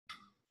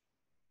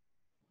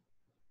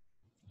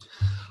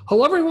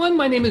Hello, everyone.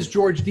 My name is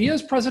Jorge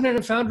Diaz, president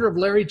and founder of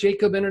Larry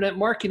Jacob Internet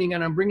Marketing,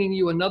 and I'm bringing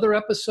you another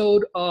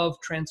episode of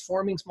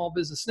Transforming Small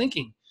Business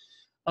Thinking.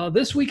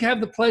 This week, I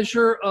have the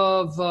pleasure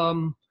of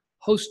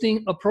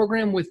hosting a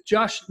program with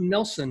Josh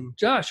Nelson.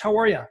 Josh, how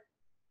are you?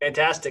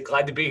 Fantastic.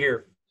 Glad to be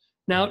here.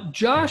 Now,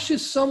 Josh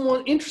is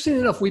someone, interesting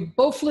enough, we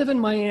both live in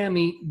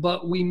Miami,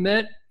 but we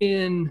met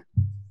in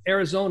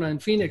Arizona, in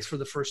Phoenix for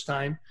the first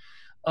time.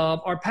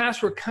 Our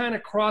paths were kind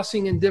of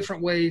crossing in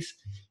different ways.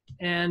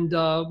 And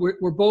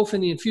we're both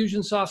in the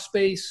Infusionsoft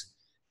space.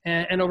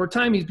 And over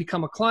time, he's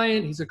become a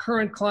client. He's a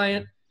current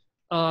client.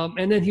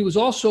 And then he was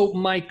also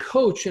my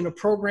coach in a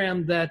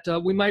program that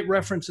we might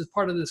reference as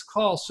part of this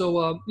call.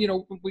 So,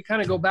 we kind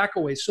of go back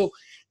a ways. So,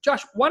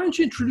 Josh, why don't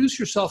you introduce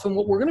yourself? And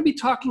what we're going to be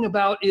talking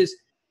about is,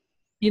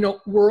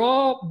 we're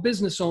all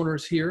business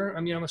owners here.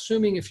 I mean, I'm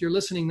assuming if you're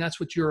listening, that's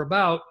what you're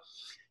about.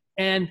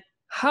 And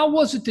how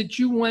was it that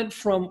you went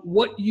from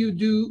what you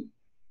do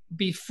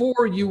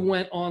before you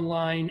went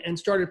online and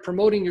started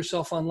promoting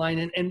yourself online,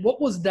 and what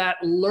was that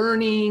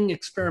learning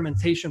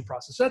experimentation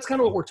process? So that's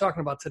kind of what we're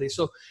talking about today.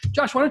 So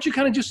Josh, why don't you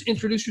kind of just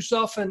introduce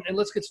yourself and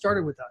let's get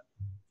started with that.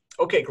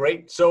 Okay,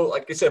 great. So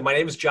like I said, my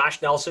name is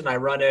Josh Nelson. I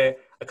run a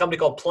company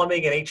called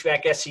Plumbing and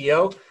HVAC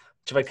SEO, which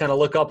if I kind of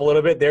look up a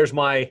little bit, there's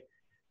my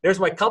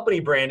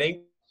company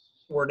branding.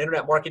 We're an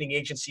internet marketing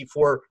agency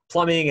for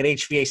plumbing and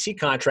HVAC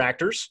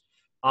contractors.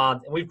 And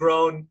we've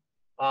grown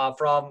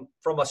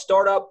from a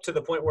startup to the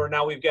point where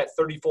now we've got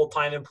 30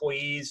 full-time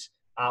employees.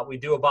 We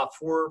do about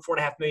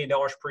 $4.5 million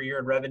per year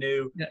in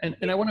revenue. Yeah,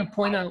 and I want to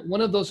point out,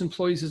 one of those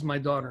employees is my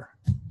daughter.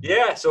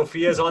 Yeah,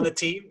 Sophia's on the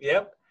team.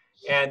 Yep.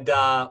 And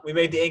we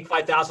made the Inc.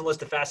 5000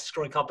 list of fastest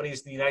growing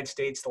companies in the United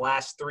States the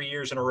last 3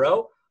 years in a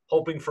row,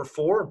 hoping for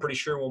 4. I'm pretty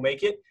sure we'll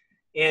make it.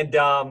 And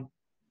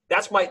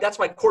that's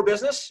my core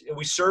business.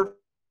 We serve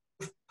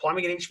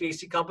plumbing and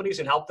HVAC companies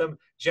and help them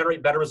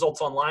generate better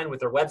results online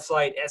with their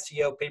website,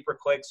 SEO,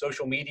 pay-per-click,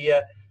 social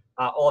media,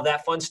 all of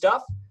that fun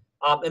stuff.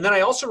 And then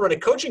I also run a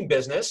coaching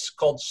business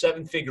called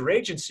 7 Figure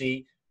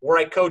Agency, where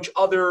I coach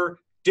other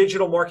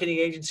digital marketing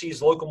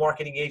agencies, local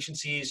marketing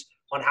agencies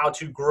on how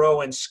to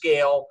grow and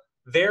scale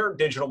their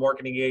digital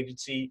marketing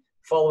agency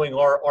following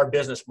our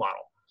business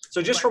model.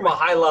 So just from a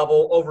high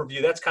level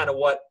overview, that's kind of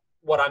what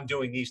I'm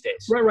doing these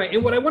days. Right.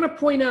 And what I want to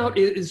point out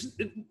is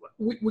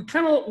we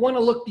kind of want to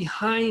look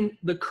behind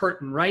the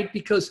curtain, right?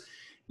 Because,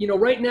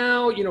 right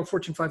now,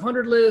 Fortune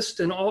 500 list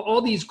and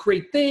all these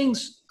great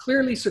things,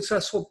 clearly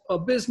successful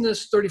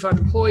business, 35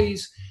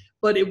 employees,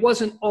 but it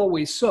wasn't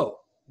always so.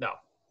 No.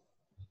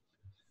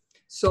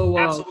 So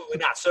absolutely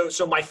not.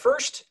 So my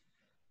first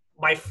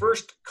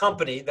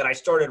company that I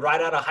started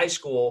right out of high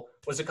school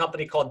was a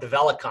company called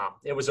Developcom.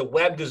 It was a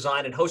web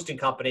design and hosting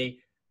company.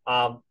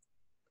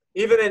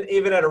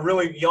 Even at a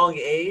really young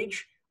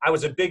age, I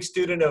was a big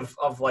student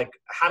of like,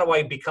 how do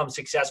I become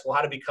successful?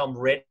 How to become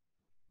rich?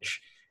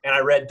 And I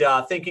read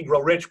Think and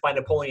Grow Rich by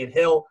Napoleon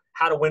Hill,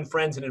 How to Win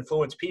Friends and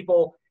Influence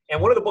People.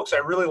 And one of the books I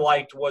really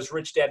liked was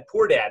Rich Dad,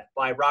 Poor Dad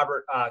by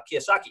Robert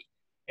Kiyosaki.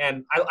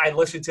 And I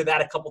listened to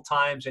that a couple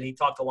times, and he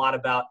talked a lot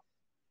about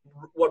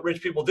what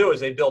rich people do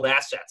is they build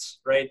assets,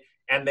 right?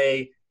 And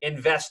they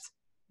invest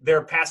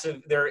their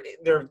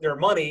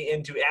money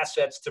into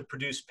assets to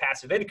produce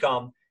passive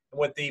income.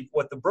 What the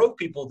broke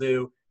people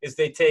do is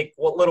they take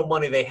what little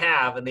money they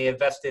have and they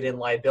invest it in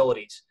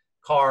liabilities,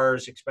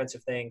 cars,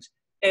 expensive things.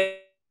 And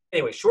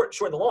anyway, short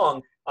and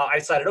long, I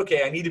decided,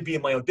 okay, I need to be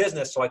in my own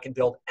business so I can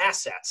build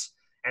assets.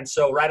 And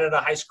so right out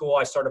of high school,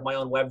 I started my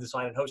own web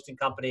design and hosting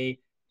company,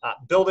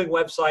 building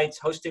websites,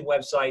 hosting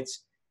websites.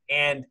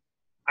 And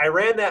I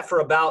ran that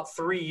for about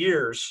 3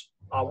 years,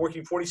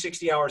 working 40,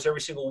 60 hours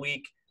every single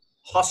week,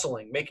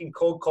 hustling, making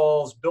cold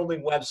calls,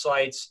 building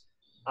websites,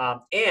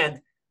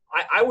 and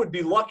I would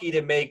be lucky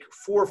to make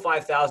 $4,000 or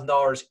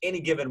 $5,000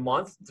 any given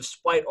month,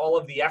 despite all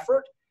of the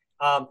effort.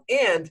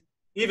 And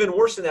even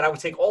worse than that, I would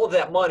take all of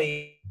that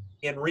money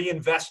and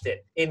reinvest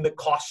it in the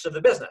costs of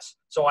the business.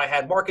 So I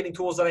had marketing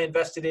tools that I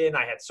invested in.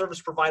 I had service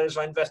providers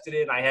I invested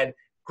in. I had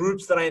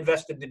groups that I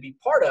invested to be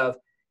part of.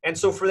 And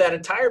so for that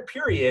entire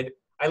period,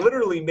 I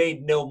literally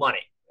made no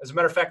money. As a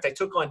matter of fact, I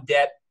took on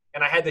debt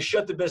and I had to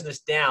shut the business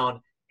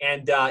down.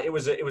 And it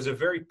was a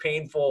very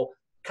painful,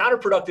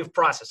 counterproductive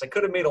process. I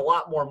could have made a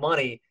lot more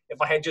money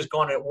if I had just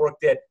gone and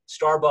worked at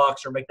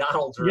Starbucks or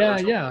McDonald's or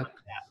something like that.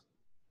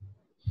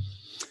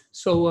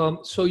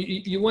 So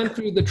you went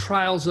through the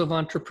trials of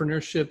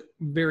entrepreneurship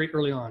very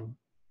early on.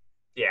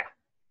 Yeah.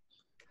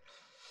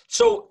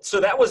 So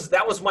that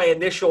was my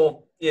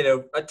initial,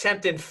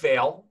 attempt and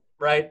fail,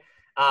 right?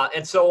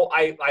 And so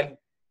I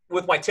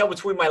with my tail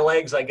between my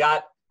legs, I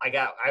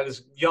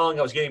was young,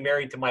 I was getting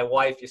married to my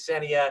wife,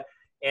 Yesenia,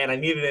 and I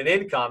needed an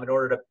income in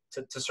order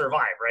to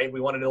survive, right?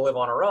 We wanted to live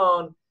on our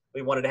own.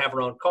 We wanted to have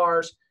our own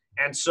cars.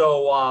 And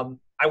so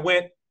I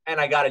went and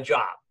I got a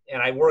job.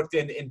 And I worked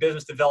in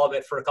business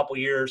development for a couple of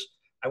years.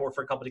 I worked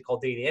for a company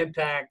called Data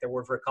Impact. I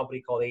worked for a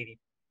company called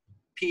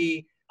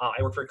ADP.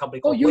 I worked for a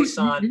company called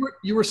Layson.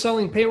 You were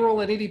selling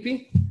payroll at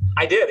ADP?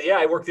 I did, yeah.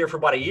 I worked there for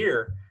about a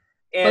year.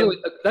 And by the way,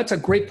 that's a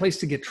great place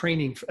to get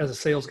training as a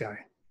sales guy.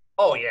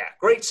 Oh yeah,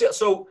 great sales.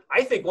 So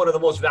I think one of the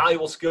most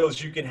valuable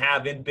skills you can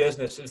have in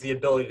business is the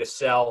ability to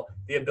sell,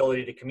 the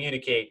ability to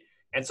communicate.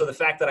 And so the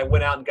fact that I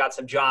went out and got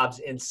some jobs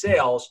in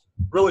sales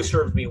really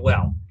served me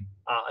well.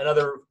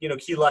 Another,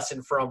 key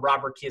lesson from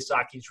Robert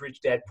Kiyosaki's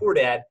Rich Dad Poor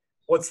Dad: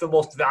 what's the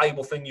most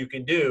valuable thing you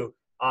can do?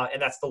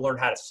 And that's to learn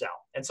how to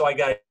sell. And so I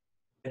got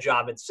a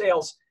job in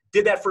sales,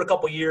 did that for a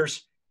couple of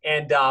years,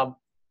 and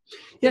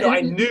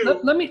I knew.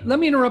 Let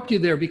me interrupt you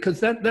there, because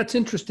that's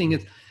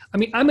interesting.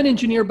 I'm an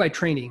engineer by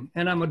training,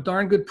 and I'm a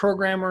darn good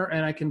programmer,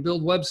 and I can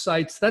build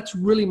websites. That's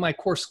really my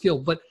core skill.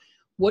 But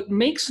what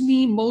makes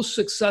me most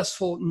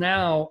successful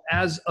now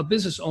as a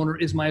business owner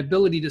is my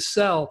ability to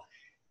sell.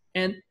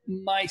 And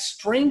my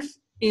strength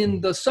in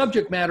the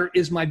subject matter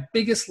is my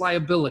biggest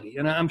liability.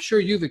 And I'm sure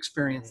you've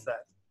experienced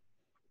that.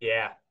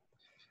 Yeah.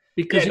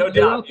 Because no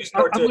doubt.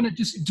 I'm going to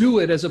just do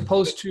it, as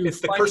opposed to.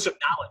 It's the curse of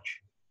knowledge.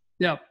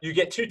 Yeah. You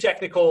get too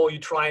technical, you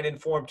try and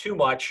inform too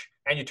much,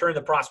 and you turn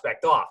the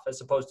prospect off,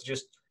 as opposed to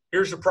just,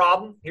 here's the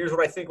problem, here's what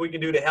I think we can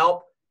do to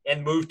help,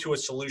 and move to a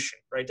solution,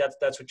 right?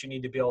 That's what you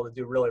need to be able to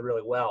do really,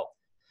 really well.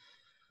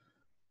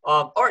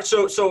 All right,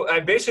 so I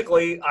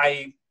basically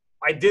I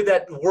did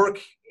that work,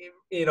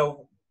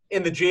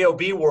 in the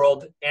JOB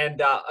world,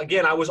 and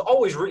again, I was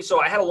always so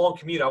I had a long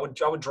commute. I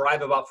would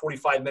drive about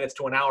 45 minutes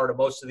to an hour to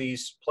most of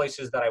these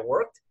places that I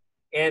worked,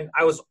 and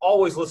I was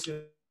always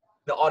listening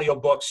to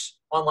audiobooks,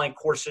 online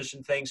courses,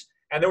 and things.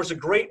 And there was a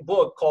great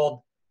book called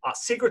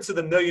Secrets of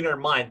the Millionaire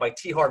Mind by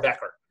T. Harv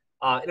Eker.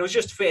 And it was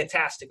just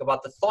fantastic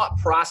about the thought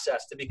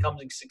process to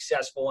becoming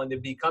successful and to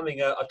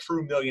becoming a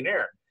true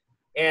millionaire.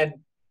 And,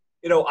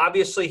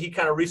 obviously he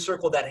kind of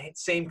recircled that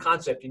same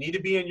concept. You need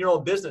to be in your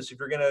own business if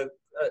you're going to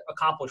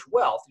accomplish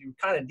wealth. You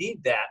kind of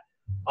need that.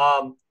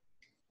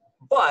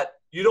 But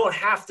you don't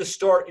have to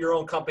start your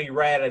own company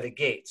right out of the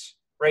gates,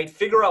 right?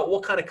 Figure out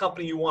what kind of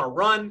company you want to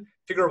run,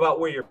 figure out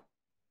where your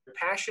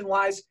passion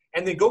lies,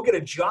 and then go get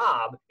a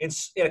job in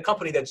a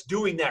company that's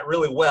doing that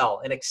really well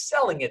and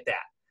excelling at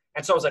that.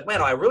 And so I was like,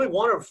 man, I really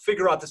want to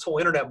figure out this whole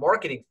internet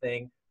marketing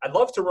thing. I'd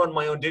love to run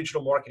my own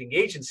digital marketing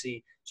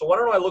agency. So why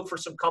don't I look for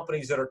some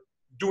companies that are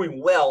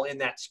doing well in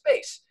that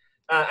space?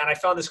 And I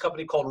found this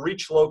company called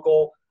Reach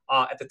Local.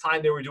 At the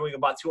time, they were doing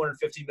about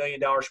 $250 million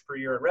per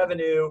year in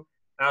revenue.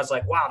 And I was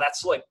like, wow,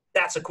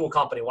 that's a cool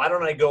company. Why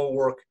don't I go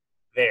work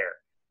there?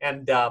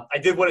 And I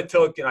did what it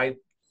took, and I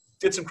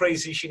did some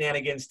crazy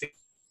shenanigans to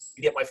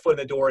get my foot in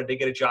the door and to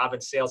get a job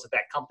in sales at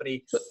that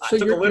company. So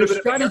your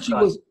strategy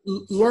was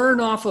learn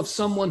off of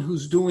someone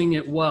who's doing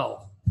it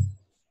well.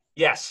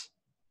 Yes.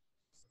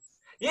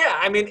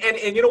 Yeah, and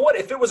you know what?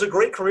 If it was a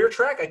great career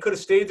track, I could have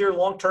stayed there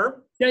long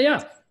term.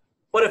 Yeah.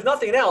 But if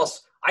nothing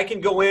else, I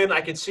can go in,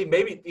 I can see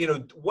maybe,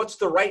 what's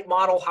the right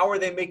model? How are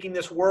they making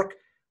this work?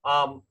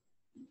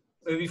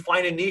 Maybe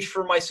find a niche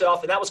for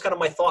myself. And that was kind of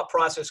my thought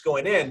process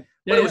going in.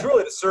 But it was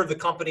really to serve the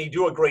company,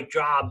 do a great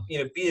job,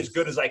 be as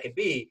good as I could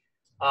be.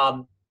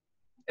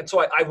 And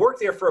so I worked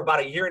there for about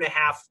a year and a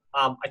half.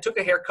 I took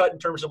a haircut in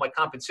terms of my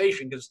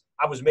compensation because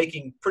I was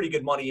making pretty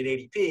good money at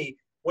ADP,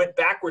 went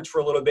backwards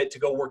for a little bit to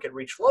go work at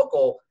Reach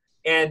Local,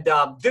 and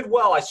did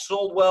well. I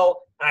sold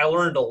well, and I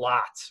learned a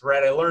lot,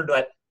 right? I learned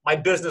that my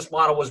business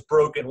model was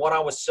broken. What I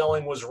was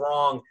selling was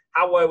wrong.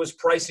 How I was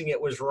pricing it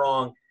was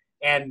wrong.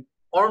 And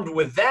armed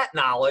with that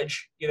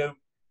knowledge,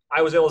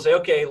 I was able to say,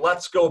 okay,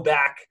 let's go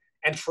back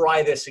and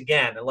try this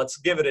again, and let's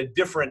give it a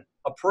different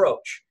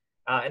approach.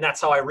 And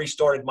that's how I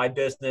restarted my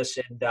business,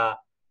 and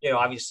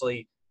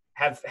obviously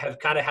have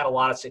kind of had a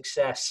lot of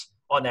success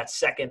on that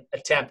second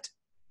attempt.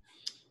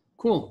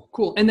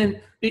 Cool. And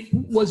then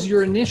was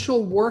your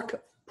initial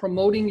work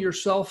promoting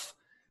yourself,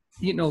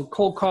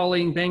 cold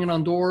calling, banging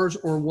on doors,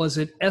 or was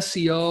it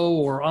SEO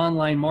or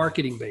online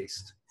marketing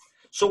based?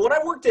 So when I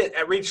worked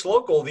at Reach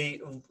Local,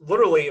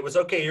 literally it was,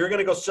 okay, you're going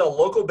to go sell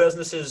local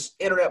businesses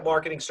internet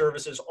marketing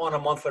services on a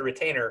monthly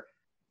retainer.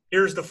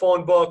 Here's the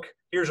phone book.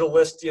 Here's a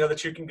list,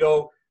 that you can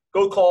go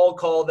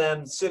call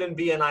them, sit in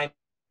BNI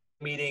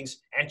meetings,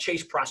 and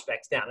chase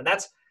prospects down. And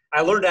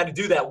I learned how to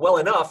do that well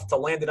enough to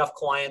land enough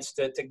clients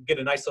to get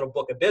a nice little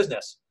book of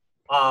business.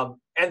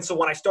 And so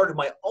when I started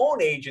my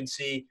own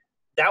agency,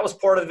 that was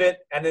part of it.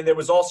 And then there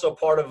was also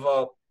part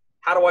of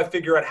how do I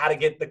figure out how to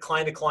get the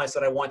kind of clients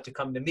that I want to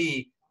come to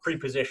me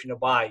pre-positioned to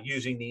buy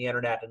using the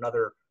internet and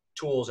other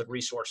tools and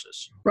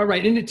resources.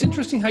 Right. And it's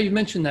interesting how you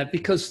mentioned that,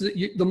 because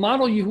the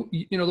model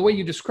the way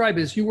you describe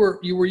it is you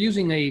were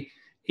using a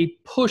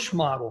push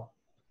model.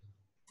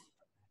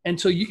 And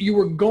so you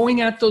were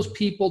going at those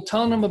people,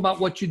 telling them about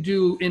what you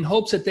do in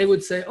hopes that they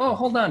would say, oh,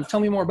 hold on, tell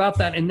me more about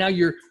that. And now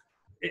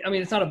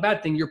it's not a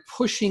bad thing. You're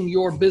pushing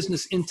your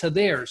business into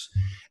theirs,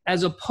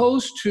 as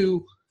opposed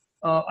to,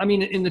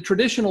 in the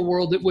traditional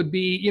world, it would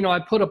be, I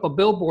put up a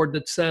billboard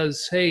that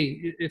says,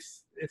 hey, if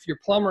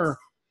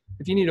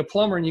you need a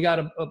plumber and you got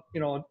a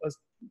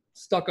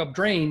stuck up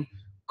drain,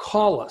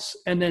 call us.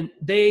 And then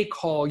they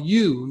call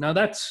you. Now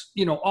that's,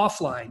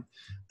 offline.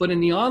 But in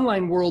the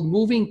online world,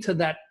 moving to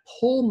that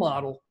pull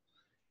model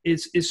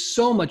is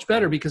so much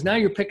better, because now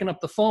you're picking up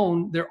the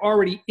phone. They're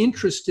already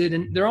interested,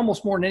 and they're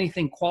almost more than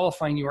anything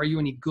qualifying you. Are you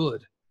any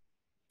good?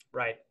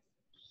 Right.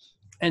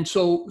 And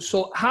so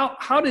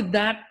how did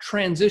that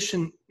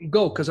transition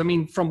go? Because I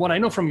mean, from what I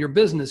know from your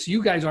business,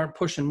 you guys aren't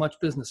pushing much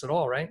business at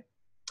all, right?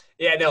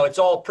 Yeah, no, it's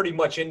all pretty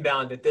much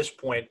inbound at this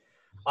point.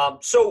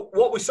 So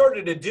what we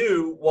started to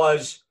do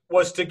was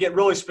to get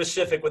really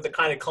specific with the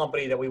kind of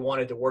company that we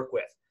wanted to work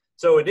with.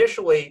 So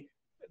initially,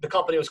 the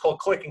company was called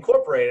Click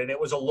Incorporated, and it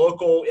was a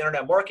local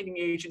internet marketing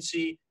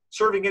agency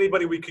serving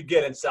anybody we could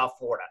get in South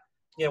Florida.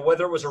 You know,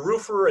 whether it was a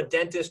roofer, a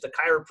dentist, a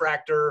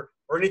chiropractor,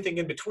 or anything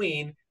in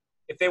between,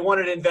 if they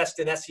wanted to invest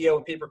in SEO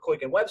and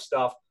pay-per-click and web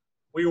stuff,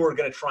 we were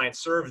going to try and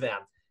serve them.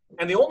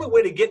 And the only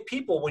way to get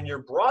people when you're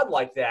broad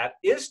like that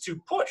is to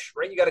push,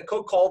 right? You got to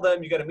cold call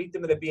them, you got to meet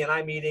them at a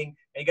BNI meeting,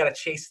 and you got to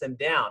chase them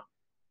down.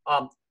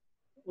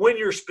 When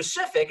you're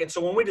specific, and so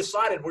when we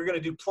decided we're going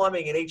to do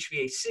plumbing and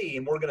HVAC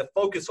and we're going to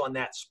focus on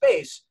that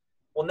space,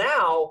 well,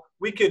 now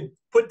we could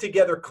put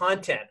together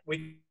content,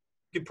 we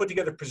could put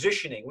together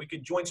positioning, we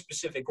could join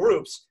specific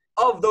groups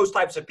of those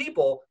types of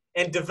people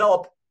and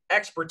develop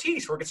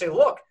expertise. We're going to say,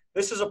 look,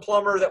 this is a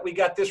plumber that we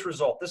got this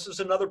result. This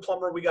is another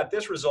plumber, we got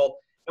this result,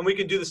 and we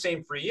can do the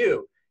same for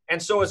you. And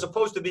so as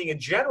opposed to being a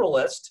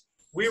generalist,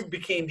 we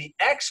became the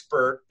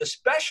expert, the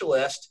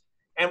specialist,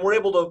 and we're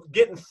able to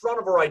get in front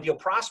of our ideal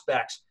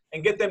prospects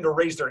and get them to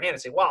raise their hand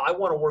and say, wow, I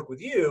want to work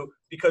with you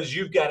because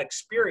you've got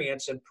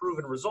experience and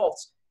proven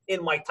results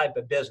in my type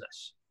of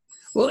business.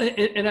 Well,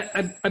 and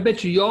I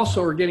bet you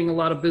also are getting a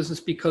lot of business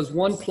because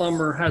one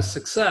plumber has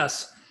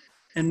success,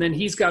 and then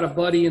he's got a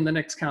buddy in the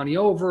next county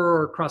over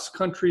or across the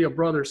country, a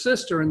brother,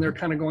 sister, and they're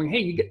kind of going, hey,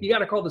 you got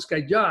to call this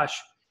guy Josh.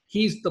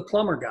 He's the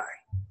plumber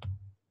guy.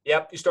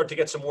 Yep, you start to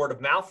get some word of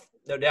mouth,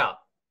 no doubt.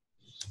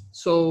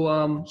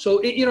 So,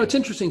 it's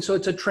interesting. So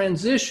it's a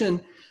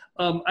transition.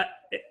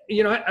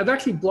 I've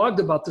actually blogged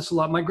about this a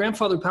lot. My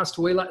grandfather passed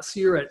away last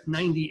year at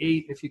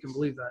 98, if you can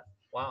believe that.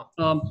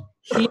 Wow.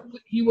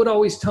 He would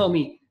always tell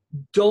me,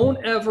 don't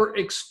ever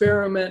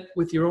experiment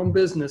with your own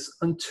business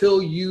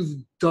until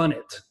you've done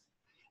it.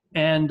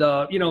 And,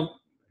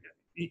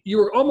 you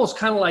were almost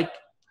kind of like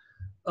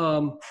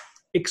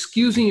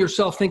excusing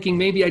yourself, thinking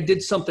maybe I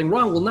did something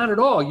wrong. Well, not at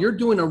all. You're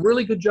doing a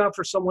really good job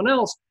for someone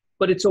else,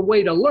 but it's a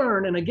way to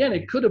learn. And again,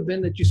 it could have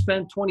been that you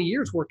spent 20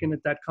 years working at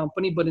that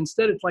company, but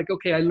instead it's like,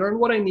 okay, I learned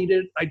what I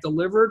needed. I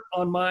delivered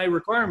on my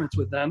requirements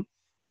with them.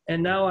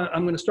 And now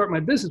I'm going to start my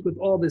business with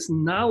all this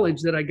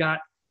knowledge that I got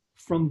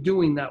from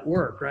doing that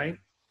work, right?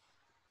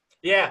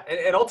 Yeah.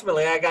 And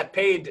ultimately I got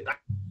paid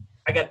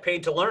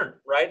to learn,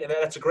 right? And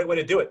that's a great way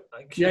to do it.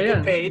 You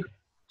get paid,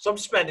 some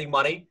spending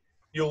money.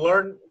 You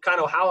learn kind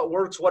of how it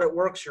works, what it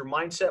works. Your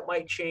mindset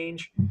might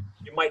change.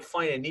 You might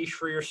find a niche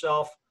for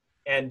yourself.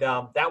 And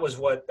that was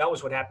what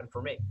happened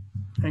for me.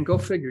 And go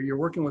figure, you're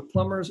working with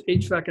plumbers,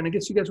 HVAC, and I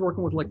guess you guys are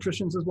working with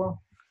electricians as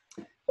well?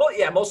 Well,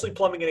 yeah, mostly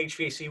plumbing and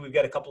HVAC. We've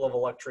got a couple of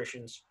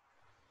electricians.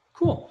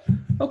 Cool.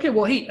 Okay,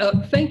 well, hey,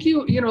 thank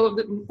you.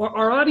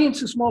 Our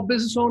audience is small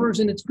business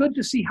owners, and it's good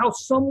to see how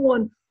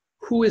someone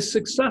who is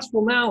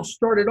successful now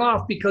started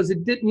off because you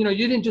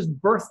didn't just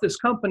birth this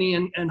company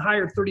and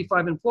hire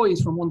 35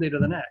 employees from one day to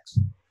the next.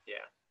 Yeah.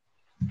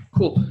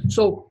 Cool.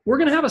 So we're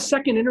going to have a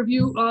second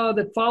interview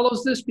that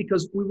follows this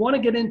because we want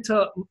to get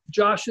into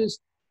Josh's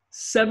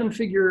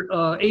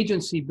 7-figure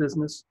agency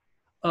business,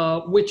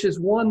 which is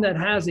one that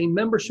has a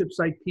membership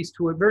site piece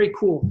to it. Very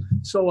cool.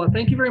 So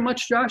thank you very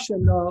much, Josh.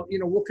 And,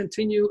 we'll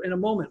continue in a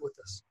moment with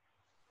this.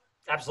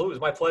 Absolutely. It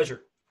was my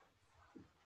pleasure.